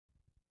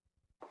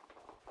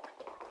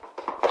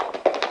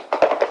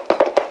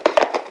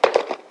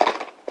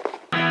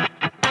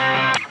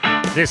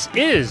This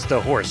is the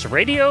Horse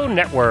Radio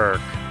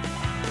Network.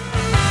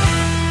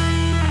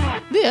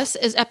 This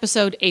is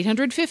episode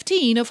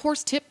 815 of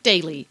Horse Tip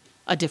Daily.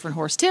 A different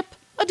horse tip,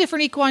 a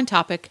different equine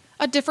topic,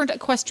 a different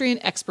equestrian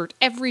expert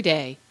every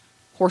day.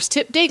 Horse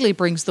Tip Daily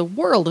brings the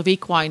world of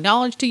equine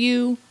knowledge to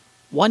you,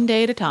 one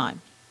day at a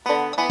time.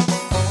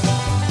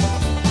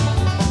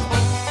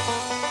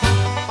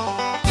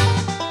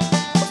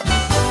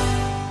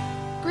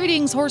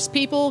 Greetings, horse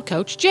people.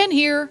 Coach Jen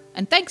here,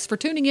 and thanks for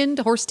tuning in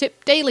to Horse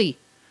Tip Daily.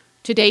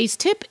 Today's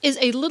tip is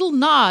a little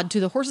nod to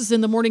the Horses in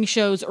the Morning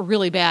show's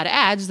really bad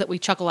ads that we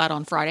chuckle at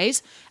on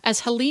Fridays, as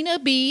Helena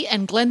B.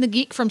 and Glenn the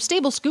Geek from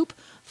Stable Scoop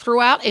throw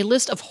out a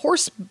list of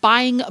horse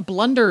buying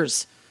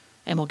blunders.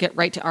 And we'll get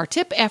right to our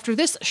tip after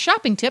this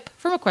shopping tip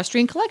from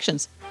Equestrian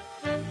Collections.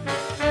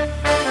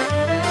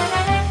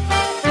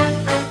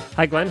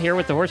 Hi, Glenn here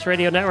with the Horse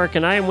Radio Network,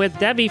 and I am with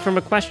Debbie from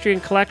Equestrian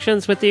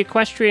Collections with the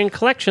Equestrian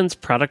Collections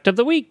Product of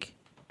the Week.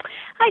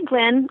 Hi,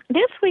 Glenn.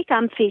 This week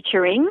I'm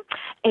featuring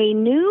a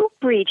new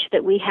breech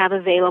that we have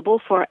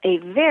available for a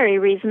very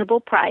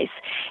reasonable price.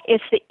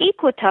 It's the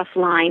Equitough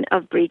line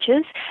of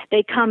breeches.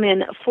 They come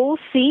in full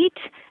seat.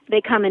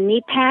 They come in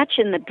knee patch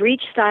in the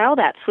breech style.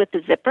 That's with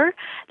the zipper.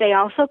 They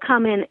also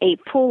come in a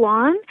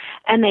pull-on,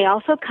 and they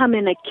also come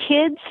in a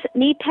kid's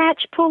knee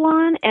patch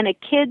pull-on and a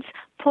kid's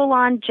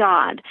pull-on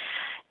jawed.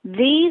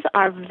 These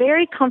are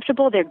very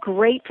comfortable. They're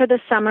great for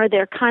the summer.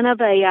 They're kind of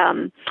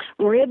a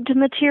ribbed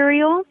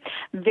material,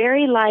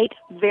 very light,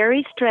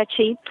 very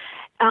stretchy.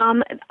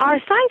 Our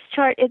size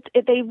chart,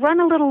 they run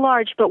a little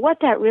large, but what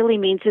that really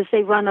means is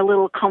they run a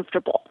little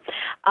comfortable.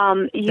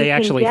 They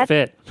actually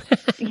fit.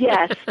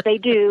 Yes, they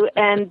do.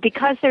 And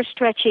because they're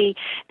stretchy,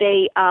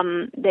 they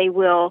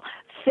will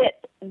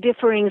fit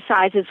differing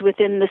sizes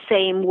within the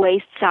same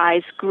waist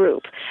size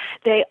group.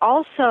 They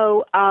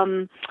also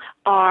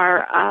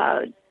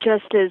are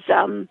just as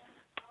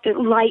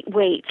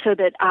lightweight, so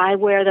that I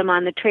wear them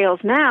on the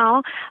trails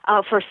now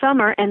for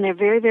summer, and they're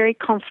very, very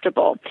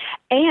comfortable.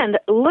 And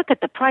look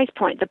at the price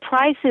point. The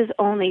price is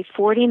only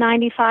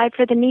 $40.95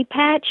 for the knee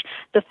patch.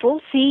 The full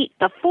seat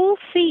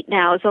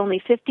now is only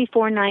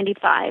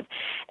 $54.95.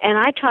 And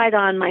I tried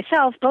on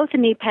myself both the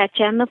knee patch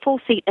and the full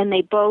seat, and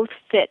they both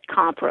fit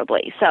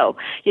comparably. So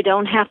you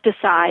don't have to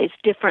size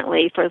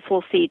differently for the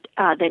full seat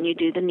than you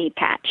do the knee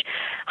patch.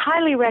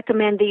 Highly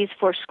recommend these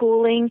for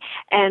schooling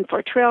and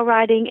for trail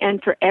riding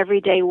and for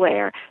everyday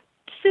wear.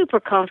 Super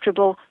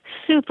comfortable,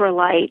 super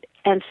light,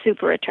 and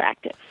super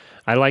attractive.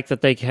 I like that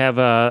they have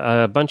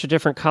a bunch of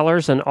different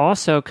colors and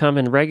also come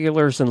in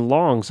regulars and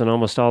longs in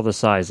almost all the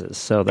sizes.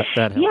 So that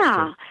helps.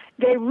 Yeah,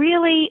 too. They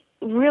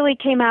really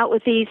came out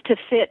with these to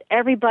fit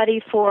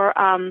everybody for,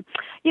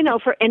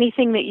 for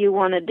anything that you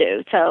want to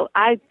do. So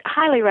I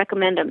highly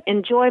recommend them.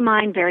 Enjoy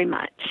mine very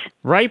much.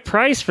 Right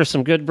price for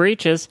some good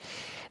breeches.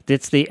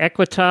 It's the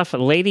Equitough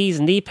Ladies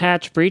Knee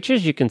Patch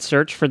Breeches. You can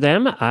search for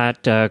them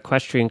at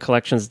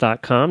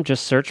equestriancollections.com.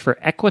 Just search for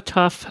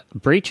Equitough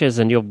Breeches,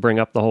 and you'll bring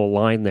up the whole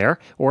line there.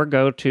 Or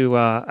go to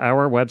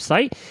our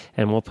website,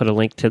 and we'll put a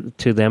link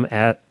to them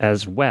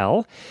as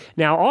well.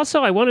 Now,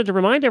 also, I wanted to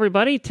remind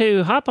everybody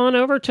to hop on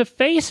over to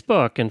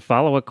Facebook and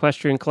follow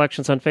Equestrian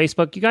Collections on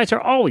Facebook. You guys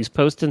are always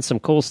posting some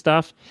cool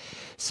stuff,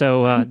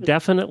 so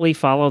definitely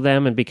follow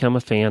them and become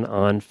a fan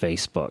on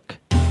Facebook.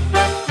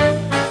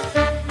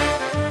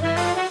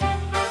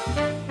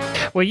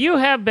 Well, you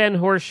have been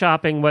horse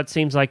shopping what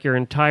seems like your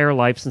entire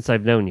life since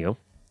I've known you.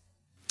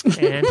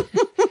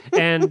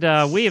 And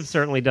we have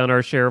certainly done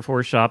our share of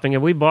horse shopping,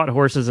 and we bought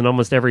horses in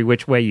almost every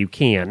which way you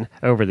can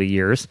over the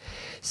years.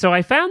 So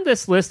I found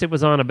this list. It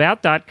was on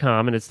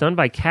about.com, and it's done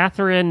by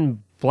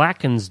Catherine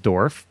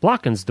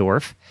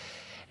Blackensdorf,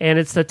 and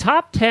it's the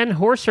top 10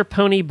 horse or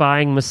pony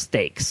buying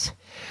mistakes.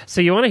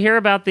 So you want to hear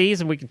about these,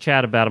 and we can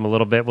chat about them a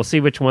little bit. We'll see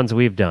which ones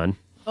we've done.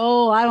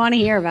 Oh, I want to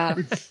hear about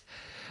them.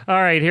 All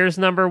right, here's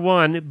number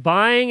 1.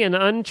 Buying an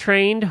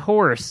untrained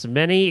horse.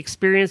 Many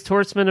experienced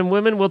horsemen and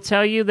women will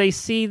tell you they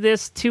see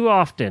this too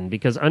often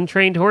because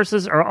untrained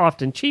horses are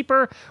often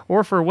cheaper,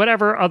 or for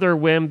whatever other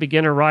whim,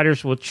 beginner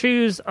riders will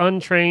choose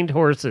untrained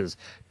horses.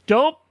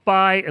 Don't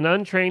buy an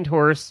untrained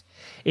horse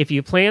if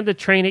you plan to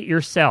train it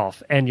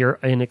yourself and you're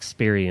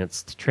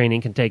inexperienced.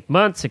 Training can take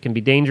months. It can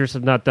be dangerous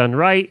if not done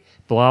right,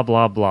 blah,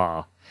 blah,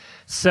 blah.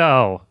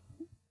 So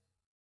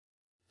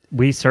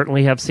we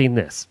certainly have seen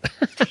this.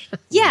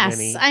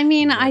 Yes.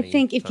 I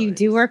think if you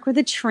do work with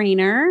a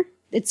trainer,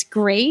 it's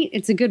great.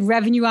 It's a good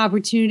revenue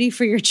opportunity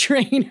for your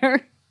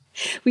trainer.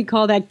 We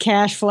call that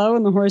cash flow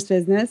in the horse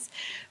business.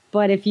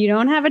 But if you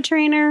don't have a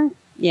trainer,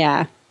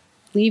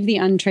 leave the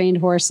untrained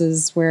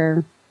horses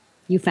where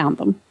you found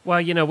them.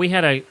 Well, we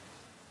had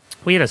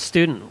a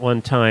student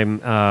one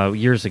time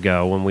years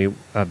ago, when we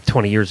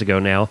 20 years ago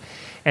now,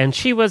 and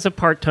she was a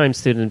part-time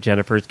student of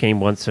Jennifer's,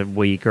 came once a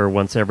week or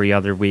once every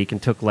other week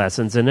and took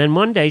lessons. And then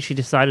one day she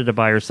decided to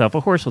buy herself a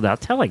horse without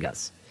telling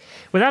us.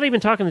 Without even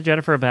talking to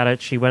Jennifer about it,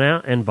 she went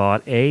out and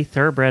bought a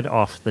thoroughbred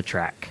off the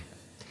track.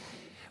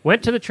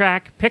 Went to the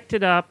track, picked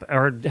it up,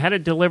 or had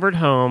it delivered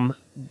home,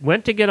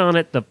 went to get on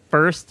it the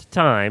first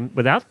time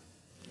without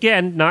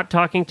again, not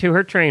talking to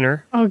her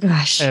trainer. Oh,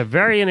 gosh. A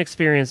very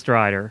inexperienced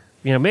rider.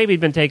 Maybe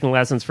he'd been taking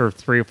lessons for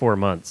 3 or 4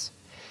 months.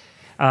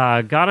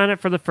 Got on it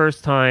for the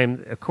first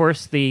time. Of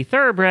course, the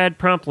thoroughbred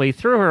promptly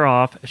threw her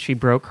off. She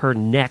broke her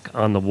neck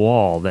on the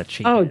wall that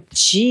she Oh, hit.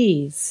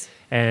 jeez.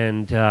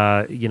 And,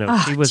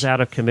 she was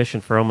out of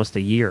commission for almost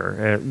a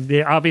year.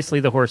 Obviously,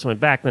 the horse went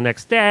back the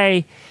next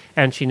day,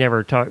 and she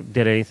never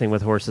did anything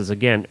with horses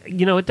again.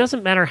 It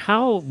doesn't matter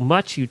how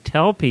much you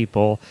tell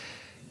people,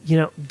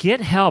 get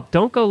help.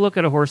 Don't go look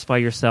at a horse by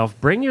yourself.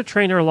 Bring your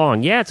trainer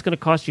along. Yeah, it's going to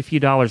cost you a few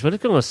dollars, but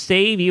it's going to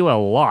save you a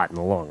lot in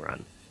the long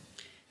run.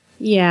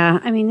 Yeah,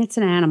 I mean, it's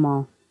an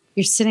animal.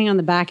 You're sitting on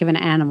the back of an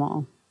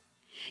animal.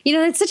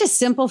 It's such a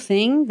simple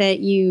thing that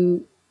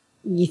you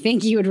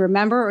think you would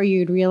remember or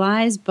you'd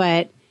realize,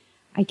 but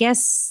I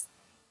guess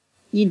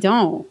you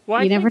don't.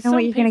 Well, you never know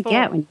what you're going to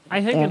get.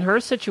 I think in her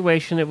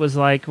situation, it was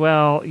like,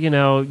 well,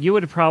 you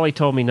would have probably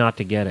told me not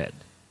to get it.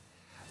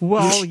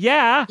 Well,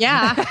 yeah.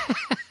 Yeah.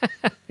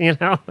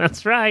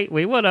 That's right.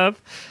 We would have.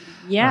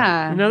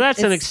 Yeah.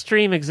 That's an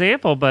extreme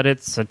example, but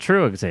it's a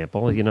true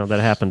example, that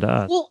happened to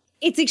us. Well,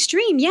 it's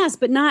extreme, yes,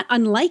 but not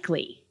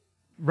unlikely.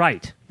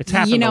 Right. It's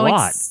happened a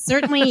lot. It's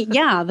certainly,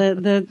 yeah,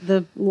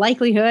 the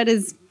likelihood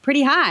is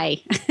pretty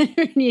high.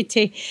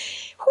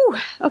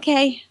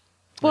 Okay.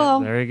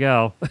 Well, there you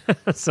go.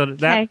 So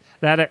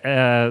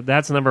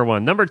that's number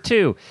one. Number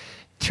two,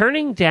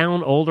 turning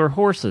down older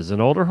horses.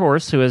 An older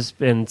horse who has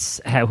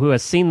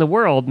seen the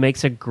world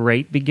makes a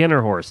great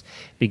beginner horse.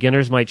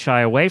 Beginners might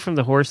shy away from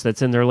the horse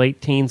that's in their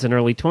late teens and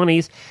early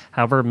 20s.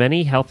 However,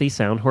 many healthy,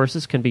 sound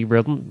horses can be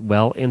ridden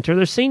well into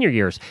their senior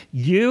years.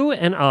 You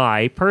and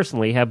I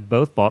personally have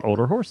both bought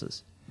older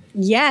horses.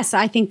 Yes,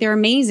 I think they're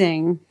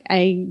amazing.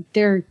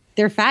 They're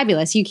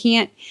fabulous. You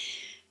can't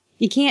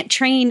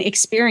train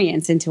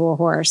experience into a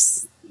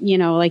horse,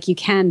 like you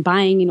can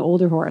buying an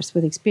older horse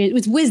with experience,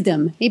 with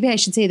wisdom. Maybe I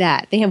should say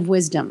that. They have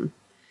wisdom.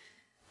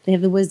 They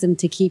have the wisdom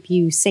to keep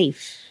you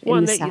safe.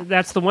 Well,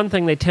 that's the one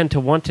thing they tend to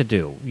want to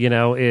do,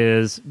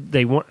 is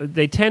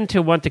they tend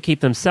to want to keep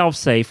themselves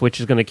safe, which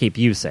is going to keep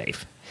you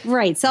safe.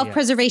 Right.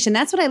 Self-preservation.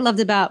 That's what I loved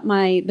about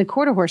the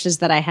quarter horses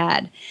that I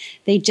had.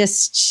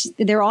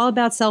 They're all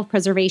about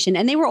self-preservation,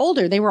 and they were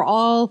older. They were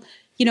all,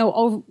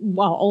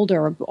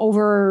 older,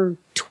 over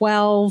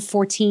 12,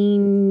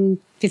 14,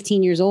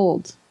 15 years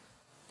old,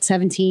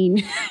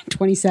 17,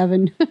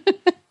 27.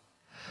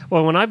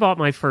 Well, when I bought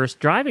my first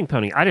driving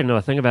pony, I didn't know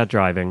a thing about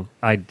driving.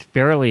 I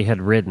barely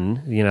had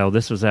ridden.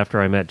 This was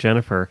after I met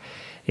Jennifer,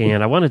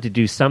 and I wanted to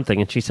do something.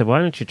 And she said, why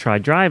don't you try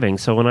driving?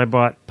 So when I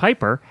bought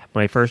Piper,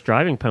 my first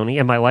driving pony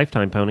and my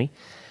lifetime pony,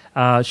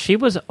 she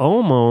was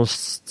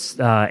almost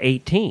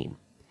 18.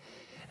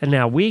 And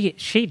now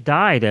she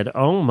died at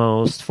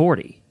almost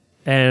 40.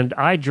 And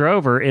I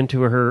drove her into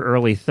her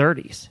early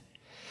 30s.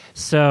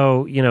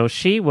 So,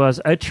 she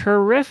was a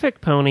terrific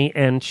pony,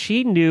 and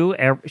she taught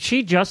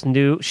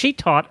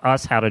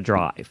us how to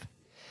drive.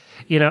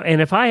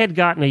 And if I had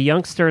gotten a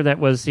youngster that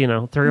was, 3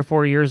 or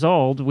 4 years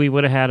old, we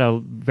would have had a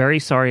very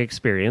sorry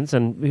experience.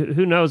 And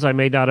who knows, I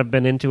may not have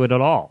been into it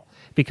at all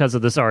because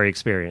of the sorry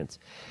experience.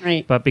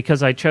 Right. But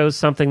because I chose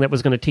something that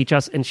was going to teach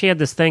us, and she had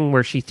this thing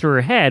where she threw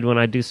her head when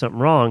I do something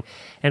wrong.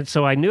 And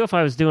so I knew if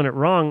I was doing it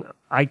wrong,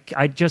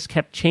 I just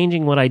kept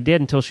changing what I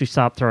did until she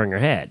stopped throwing her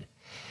head.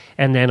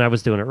 And then I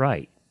was doing it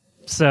right.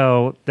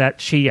 So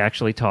that she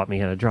actually taught me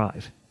how to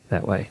drive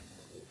that way.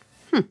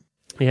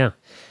 Yeah.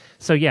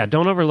 So yeah,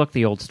 don't overlook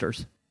the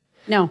oldsters.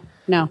 No.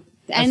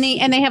 And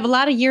they have a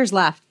lot of years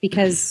left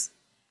because,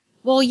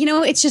 well,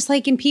 it's just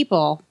like in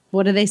people.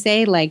 What do they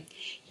say?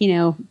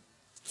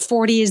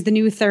 40 is the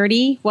new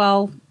 30.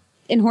 Well,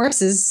 in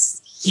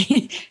horses,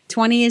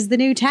 20 is the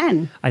new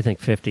 10. I think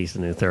 50 is the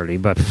new 30,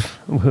 but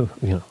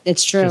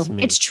it's true.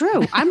 It's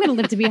true. I'm going to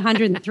live to be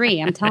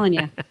 103. I'm telling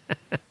you.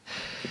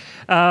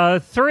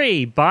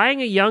 3,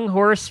 buying a young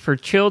horse for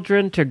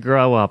children to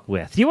grow up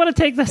with. You want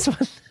to take this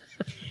one?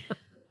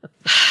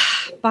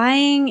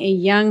 Buying a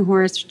young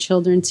horse for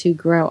children to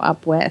grow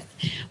up with.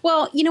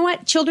 Well, you know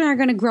what? Children are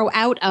going to grow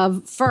out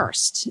of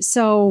first.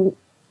 So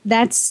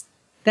that's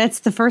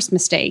the first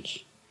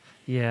mistake.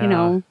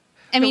 Yeah.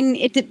 I mean,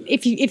 if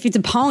it's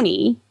a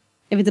pony,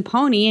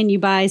 and you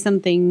buy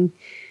something,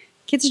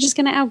 kids are just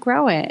going to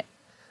outgrow it.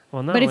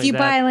 Well, but if you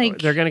buy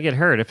they're going to get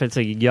hurt if it's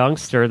a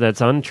youngster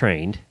that's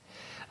untrained.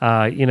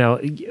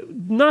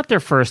 Not their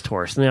first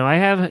horse.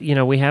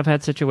 Now, we have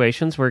had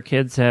situations where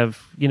kids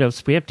have,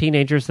 we have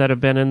teenagers that have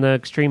been in the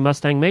Extreme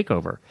Mustang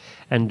Makeover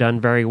and done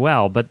very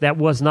well, but that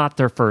was not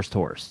their first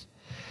horse.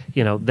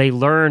 They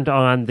learned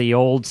on the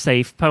old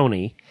safe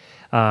pony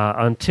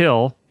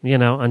until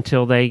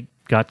they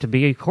got to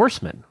be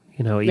horsemen,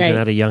 even right.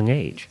 At a young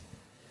age.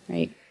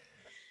 Right.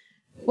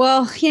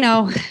 Well,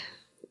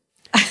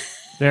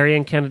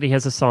 Marianne Kennedy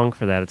has a song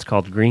for that. It's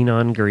called Green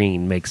on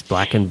Green Makes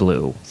Black and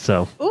Blue.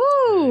 So.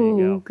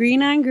 Ooh,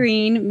 green on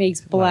green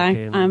makes black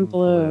on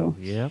blue.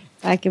 Yep.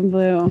 Black and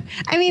blue.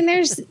 I mean,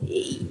 there's,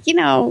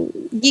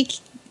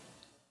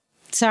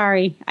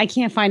 sorry, I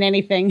can't find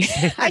anything.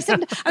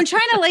 I'm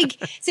trying to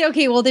say,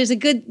 okay, well, there's a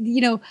good,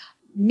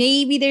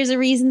 maybe there's a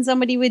reason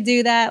somebody would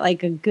do that,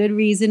 like a good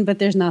reason, but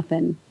there's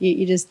nothing.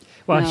 You just...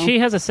 Well, no. She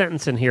has a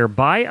sentence in here: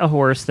 buy a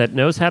horse that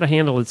knows how to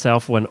handle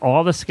itself when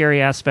all the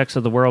scary aspects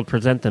of the world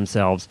present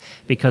themselves,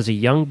 because a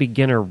young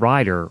beginner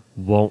rider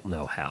won't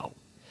know how.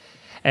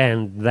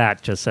 And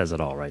that just says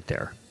it all right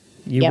there.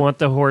 You want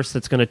the horse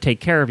that's going to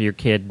take care of your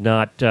kid,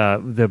 not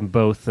them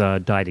both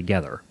die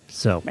together.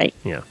 So, right.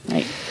 Yeah.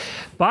 Right.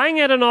 Buying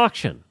at an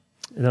auction.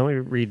 Let me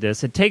read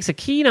this. It takes a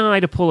keen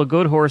eye to pull a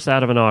good horse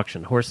out of an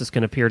auction. Horses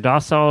can appear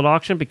docile at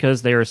auction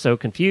because they are so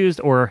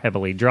confused or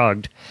heavily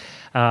drugged.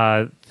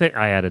 I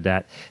added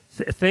that.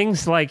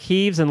 Things like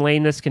heaves and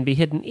lameness can be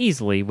hidden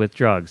easily with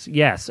drugs.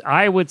 Yes,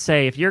 I would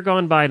say if you're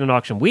going by at an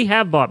auction, we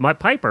have bought my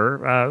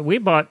Piper. We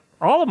bought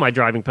all of my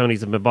driving ponies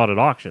have been bought at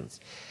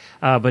auctions.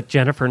 But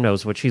Jennifer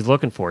knows what she's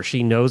looking for.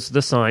 She knows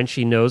the sign.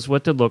 She knows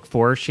what to look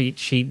for. She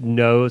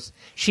knows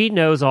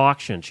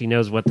auction. She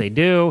knows what they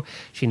do.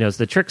 She knows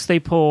the tricks they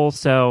pull.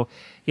 So,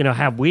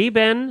 have we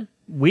been?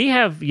 We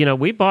have,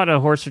 we bought a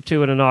horse or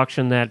two at an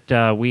auction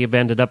that we have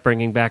ended up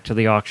bringing back to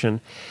the auction.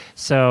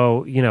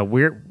 So,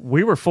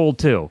 we were fooled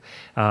too.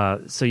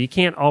 So you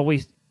can't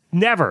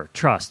never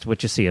trust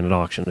what you see in an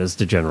auction is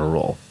the general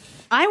rule.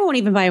 I won't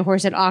even buy a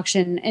horse at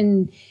auction,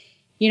 and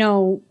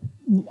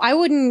I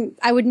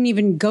wouldn't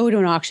even go to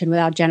an auction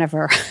without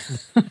Jennifer.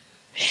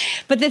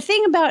 But the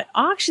thing about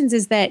auctions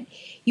is that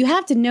you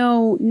have to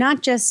know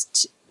not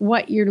just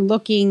what you're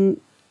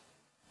looking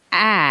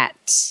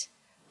at,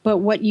 but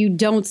what you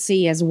don't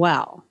see as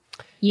well.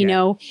 You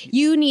know,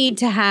 you need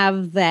to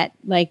have that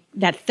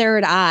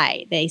third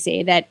eye, they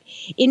say, that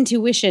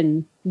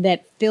intuition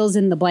that fills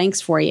in the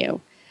blanks for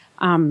you.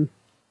 And,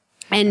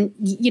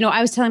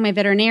 I was telling my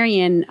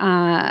veterinarian,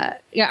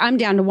 I'm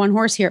down to one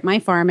horse here at my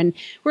farm, and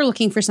we're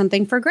looking for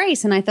something for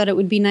Grace. And I thought it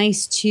would be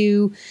nice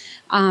to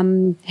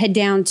head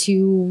down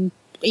to,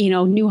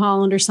 New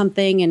Holland or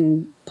something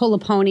and pull a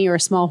pony or a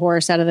small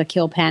horse out of the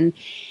kill pen.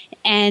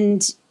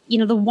 And,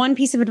 the one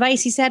piece of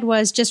advice he said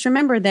was just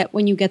remember that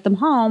when you get them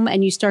home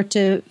and you start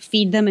to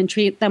feed them and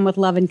treat them with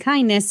love and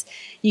kindness,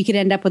 you could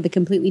end up with a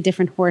completely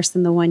different horse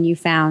than the one you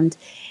found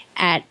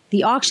at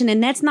the auction.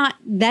 And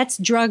that's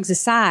drugs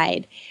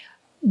aside.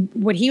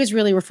 What he was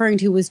really referring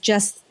to was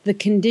just the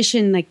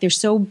condition, like they're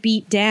so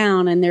beat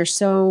down and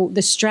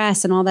the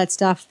stress and all that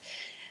stuff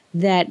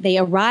that they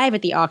arrive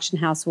at the auction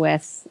house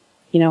with,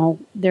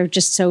 they're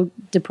just so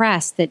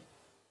depressed that,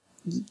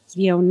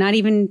 not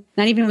even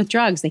with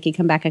drugs, they could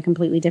come back a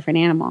completely different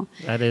animal.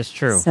 That is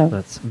true. So,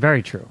 that's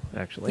very true,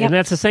 actually. Yep. And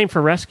that's the same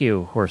for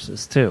rescue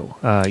horses, too.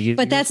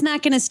 But that's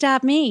not going to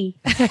stop me.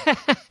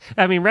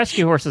 I mean,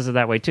 rescue horses are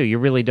that way, too. You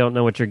really don't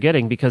know what you're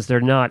getting because they're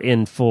not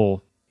in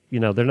full...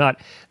 they're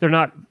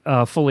not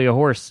fully a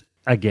horse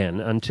again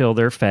until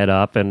they're fed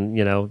up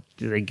and,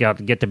 they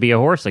get to be a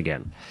horse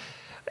again.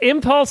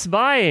 Impulse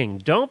buying.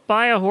 Don't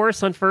buy a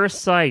horse on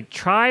first sight.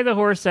 Try the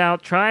horse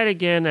out. Try it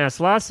again. Ask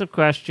lots of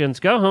questions.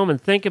 Go home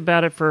and think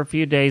about it for a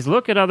few days.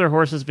 Look at other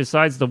horses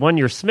besides the one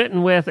you're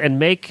smitten with and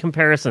make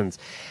comparisons.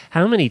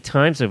 How many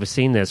times have we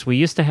seen this? We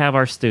used to have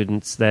our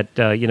students that,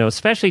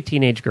 especially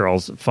teenage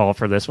girls fall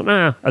for this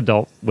one.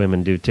 Adult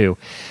women do too.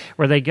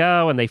 Where they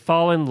go and they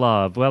fall in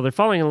love. Well, they're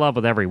falling in love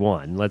with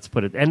everyone, let's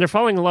put it. And they're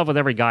falling in love with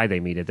every guy they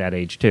meet at that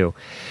age too.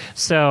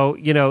 So,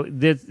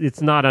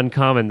 it's not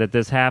uncommon that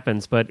this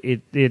happens, but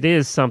it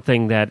is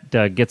something that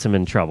gets them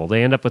in trouble.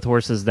 They end up with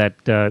horses that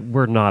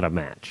were not a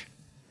match.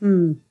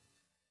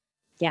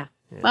 Yeah.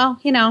 Well,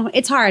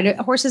 it's hard.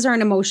 Horses are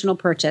an emotional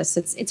purchase.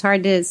 It's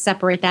hard to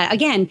separate that.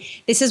 Again,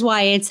 this is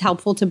why it's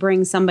helpful to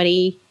bring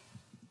somebody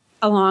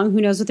along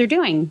who knows what they're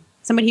doing.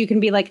 Somebody who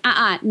can be like,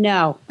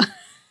 no.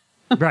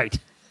 Right.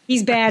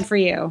 He's bad for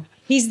you.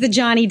 He's the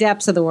Johnny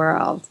Depps of the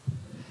world.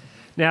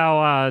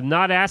 Now,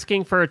 not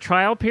asking for a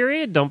trial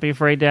period. Don't be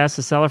afraid to ask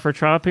the seller for a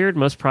trial period.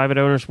 Most private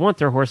owners want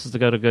their horses to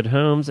go to good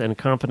homes and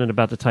confident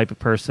about the type of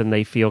person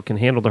they feel can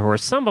handle their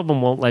horse. Some of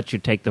them won't let you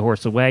take the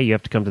horse away. You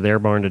have to come to their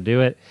barn to do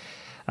it.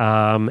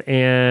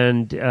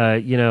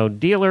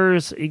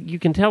 Dealers, you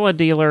can tell a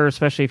dealer,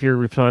 especially if you're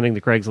responding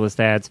to Craigslist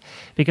ads,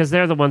 because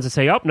they're the ones that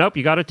say, oh, nope,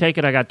 you got to take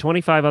it. I got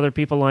 25 other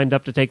people lined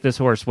up to take this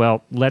horse.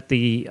 Well, let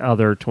the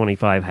other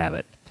 25 have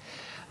it.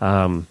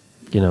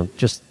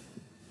 Just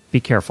be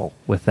careful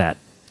with that.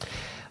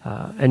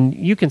 And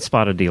you can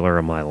spot a dealer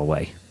a mile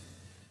away.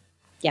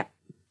 Yep.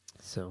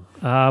 So,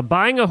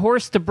 buying a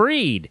horse to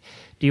breed.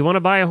 Do you want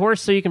to buy a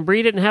horse so you can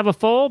breed it and have a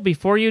foal?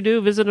 Before you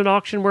do, visit an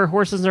auction where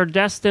horses are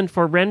destined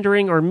for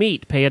rendering or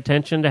meat. Pay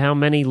attention to how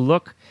many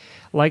look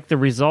like the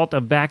result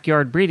of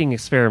backyard breeding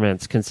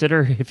experiments.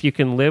 Consider if you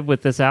can live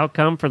with this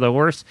outcome for the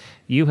horse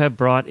you have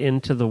brought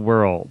into the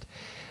world.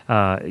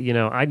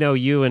 I know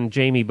you and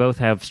Jamie both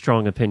have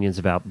strong opinions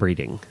about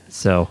breeding.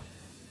 So,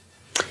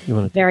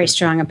 very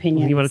strong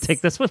opinions. You want to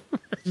take this one?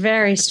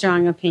 Very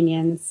strong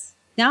opinions.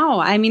 No,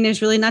 I mean,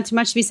 there's really not too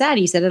much to be said.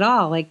 You said it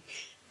all. Like,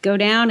 go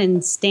down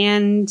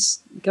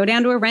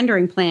to a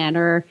rendering plant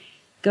or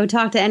go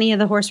talk to any of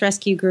the horse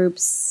rescue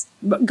groups.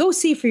 Go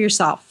see for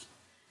yourself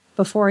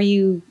before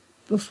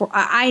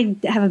I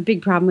have a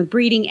big problem with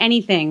breeding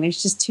anything.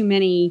 There's just too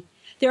many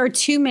there are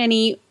too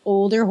many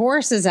older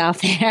horses out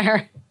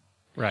there.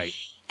 Right.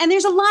 And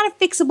there's a lot of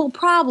fixable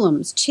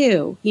problems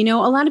too. A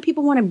lot of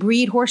people want to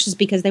breed horses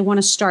because they want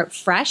to start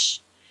fresh.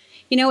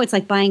 It's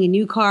like buying a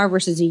new car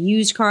versus a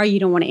used car. You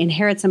don't want to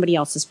inherit somebody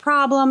else's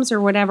problems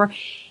or whatever.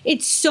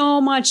 It's so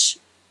much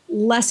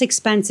less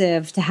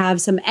expensive to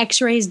have some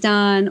x-rays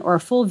done or a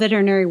full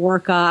veterinary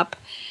workup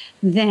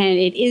than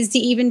it is to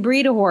even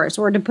breed a horse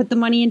or to put the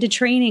money into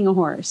training a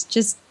horse.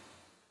 Just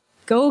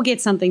go get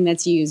something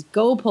that's used.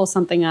 Go pull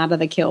something out of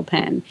the kill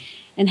pen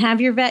and have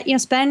your vet,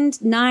 spend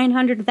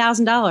 $900,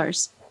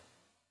 $1,000.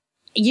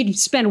 You'd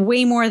spend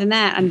way more than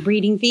that on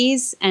breeding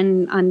fees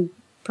and on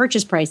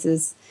purchase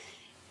prices.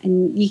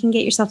 And you can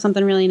get yourself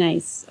something really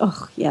nice.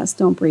 Oh, yes,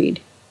 don't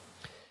breed.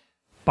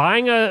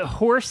 Buying a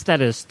horse that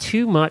is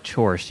too much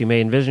horse. You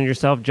may envision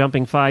yourself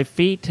jumping 5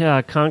 feet,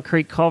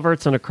 concrete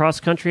culverts on a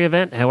cross-country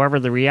event. However,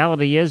 the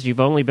reality is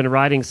you've only been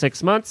riding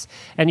 6 months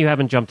and you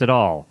haven't jumped at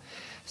all.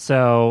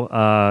 So,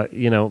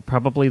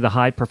 probably the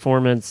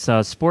high-performance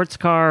sports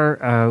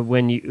car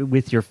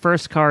with your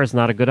first car is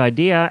not a good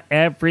idea.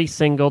 Every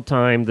single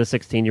time the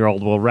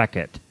 16-year-old will wreck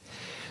it.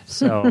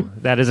 So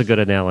that is a good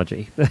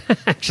analogy,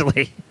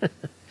 actually.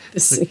 The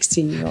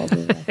 16-year-old.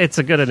 It's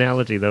a good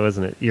analogy, though,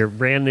 isn't it? Your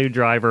brand new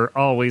driver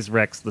always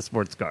wrecks the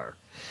sports car.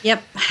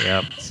 Yep.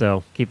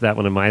 So keep that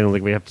one in mind. I don't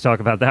think we have to talk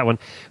about that one.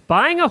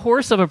 Buying a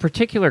horse of a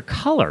particular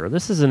color.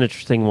 This is an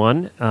interesting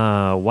one.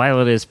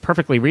 While it is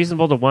perfectly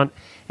reasonable to want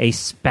a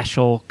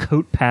special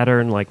coat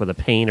pattern, like with a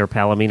Payne or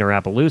Palomino or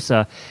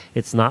Appaloosa,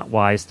 it's not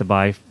wise to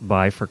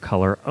buy for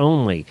color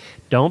only.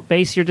 Don't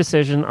base your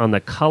decision on the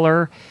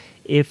color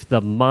if the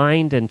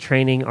mind and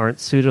training aren't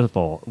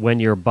suitable. When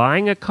you're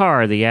buying a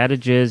car, the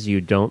adage is you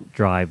don't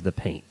drive the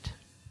paint.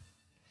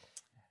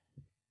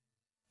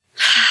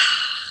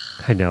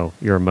 I know,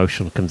 your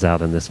emotion comes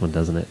out in this one,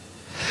 doesn't it?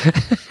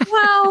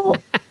 Well,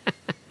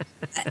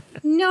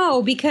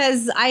 no,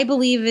 because I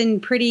believe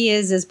in pretty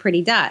is as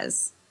pretty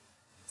does.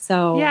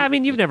 So yeah, I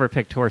mean, you've never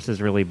picked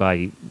horses really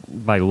by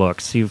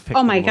looks. You've picked.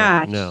 Oh my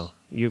gosh, no.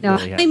 No,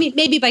 really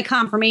maybe by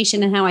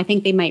conformation and how I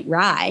think they might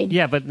ride.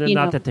 Yeah, but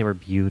not that they were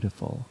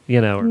beautiful,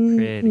 or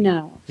pretty.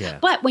 No. Yeah.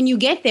 But when you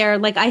get there,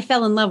 like I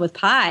fell in love with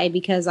Pi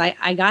because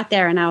I got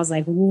there and I was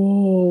like,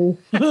 whoa,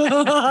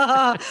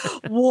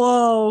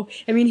 whoa.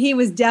 I mean, he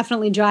was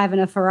definitely driving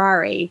a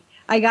Ferrari.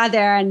 I got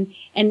there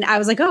and I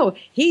was like, oh,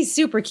 he's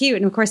super cute.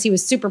 And of course, he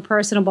was super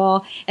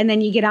personable. And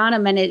then you get on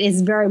him and it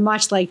is very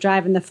much like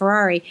driving the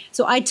Ferrari.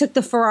 So I took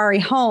the Ferrari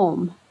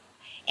home.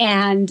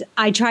 And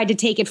I tried to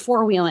take it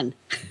four-wheeling.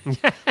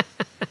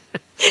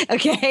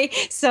 Okay,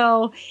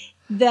 so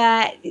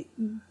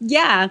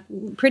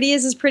pretty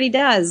is as pretty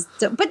does.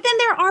 So, but then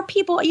there are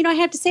people, I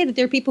have to say that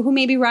there are people who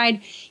maybe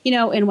ride,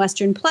 in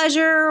Western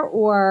pleasure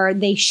or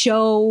they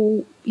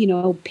show,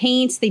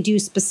 paints. They do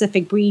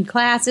specific breed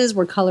classes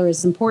where color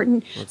is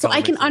important. So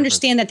I can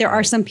understand that there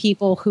are some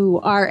people who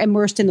are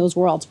immersed in those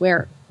worlds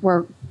where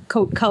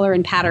coat color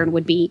and pattern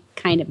would be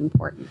kind of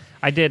important.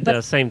 I did the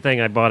same thing.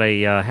 I bought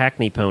a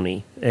Hackney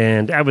pony,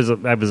 and I was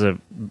a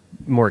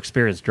more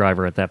experienced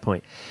driver at that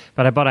point.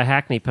 But I bought a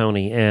Hackney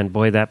pony, and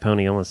boy, that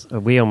pony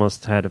we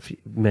almost had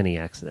many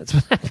accidents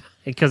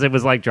because it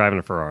was like driving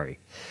a Ferrari.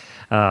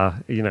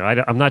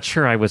 I'm not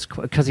sure I was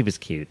because he was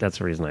cute. That's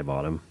the reason I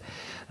bought him.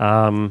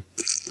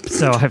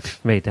 So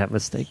I've made that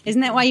mistake. Isn't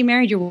that why you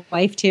married your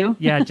wife too?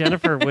 Yeah,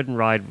 Jennifer wouldn't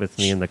ride with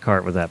me in the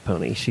cart with that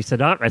pony. She said,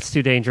 "Oh, that's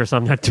too dangerous.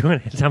 I'm not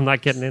doing it. I'm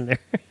not getting in there."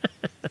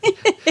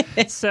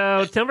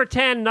 So, number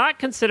 10, not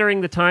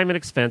considering the time and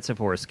expense of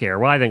horse care.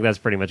 Well, I think that's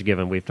pretty much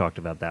given. We've talked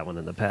about that one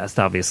in the past.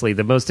 Obviously,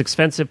 the most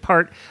expensive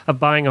part of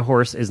buying a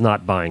horse is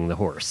not buying the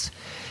horse.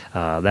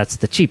 That's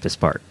the cheapest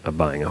part of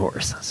buying a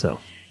horse. So,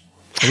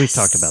 we've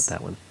talked about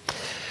that one.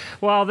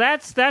 Well,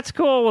 that's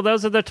cool. Well,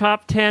 those are the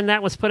top 10.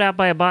 That was put out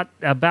by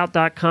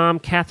About.com.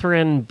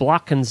 Catherine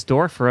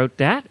Blockensdorf wrote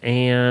that.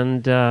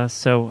 And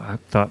so I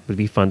thought it would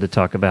be fun to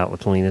talk about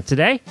with Lena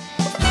today.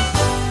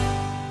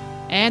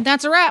 And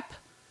that's a wrap.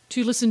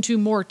 To listen to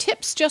more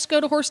tips, just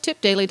go to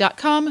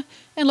horsetipdaily.com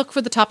and look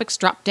for the topics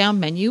drop-down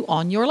menu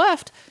on your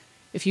left.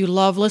 If you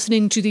love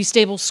listening to the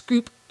Stable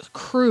Scoop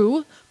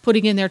crew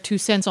putting in their 2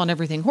 cents on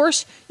everything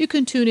horse, you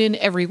can tune in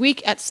every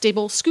week at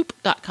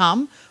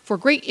stablescoop.com for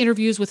great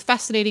interviews with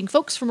fascinating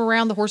folks from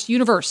around the horse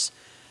universe.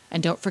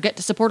 And don't forget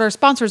to support our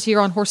sponsors here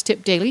on Horse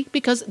Tip Daily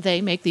because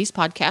they make these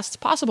podcasts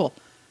possible.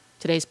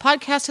 Today's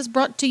podcast has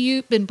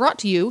been brought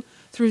to you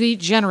through the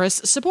generous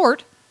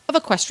support of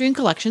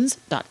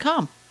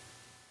EquestrianCollections.com.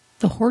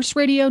 The Horse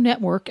Radio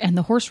Network and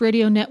the Horse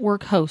Radio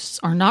Network hosts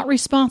are not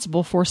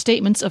responsible for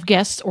statements of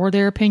guests or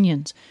their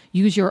opinions.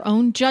 Use your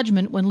own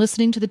judgment when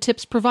listening to the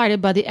tips provided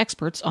by the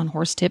experts on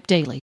Horse Tip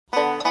Daily.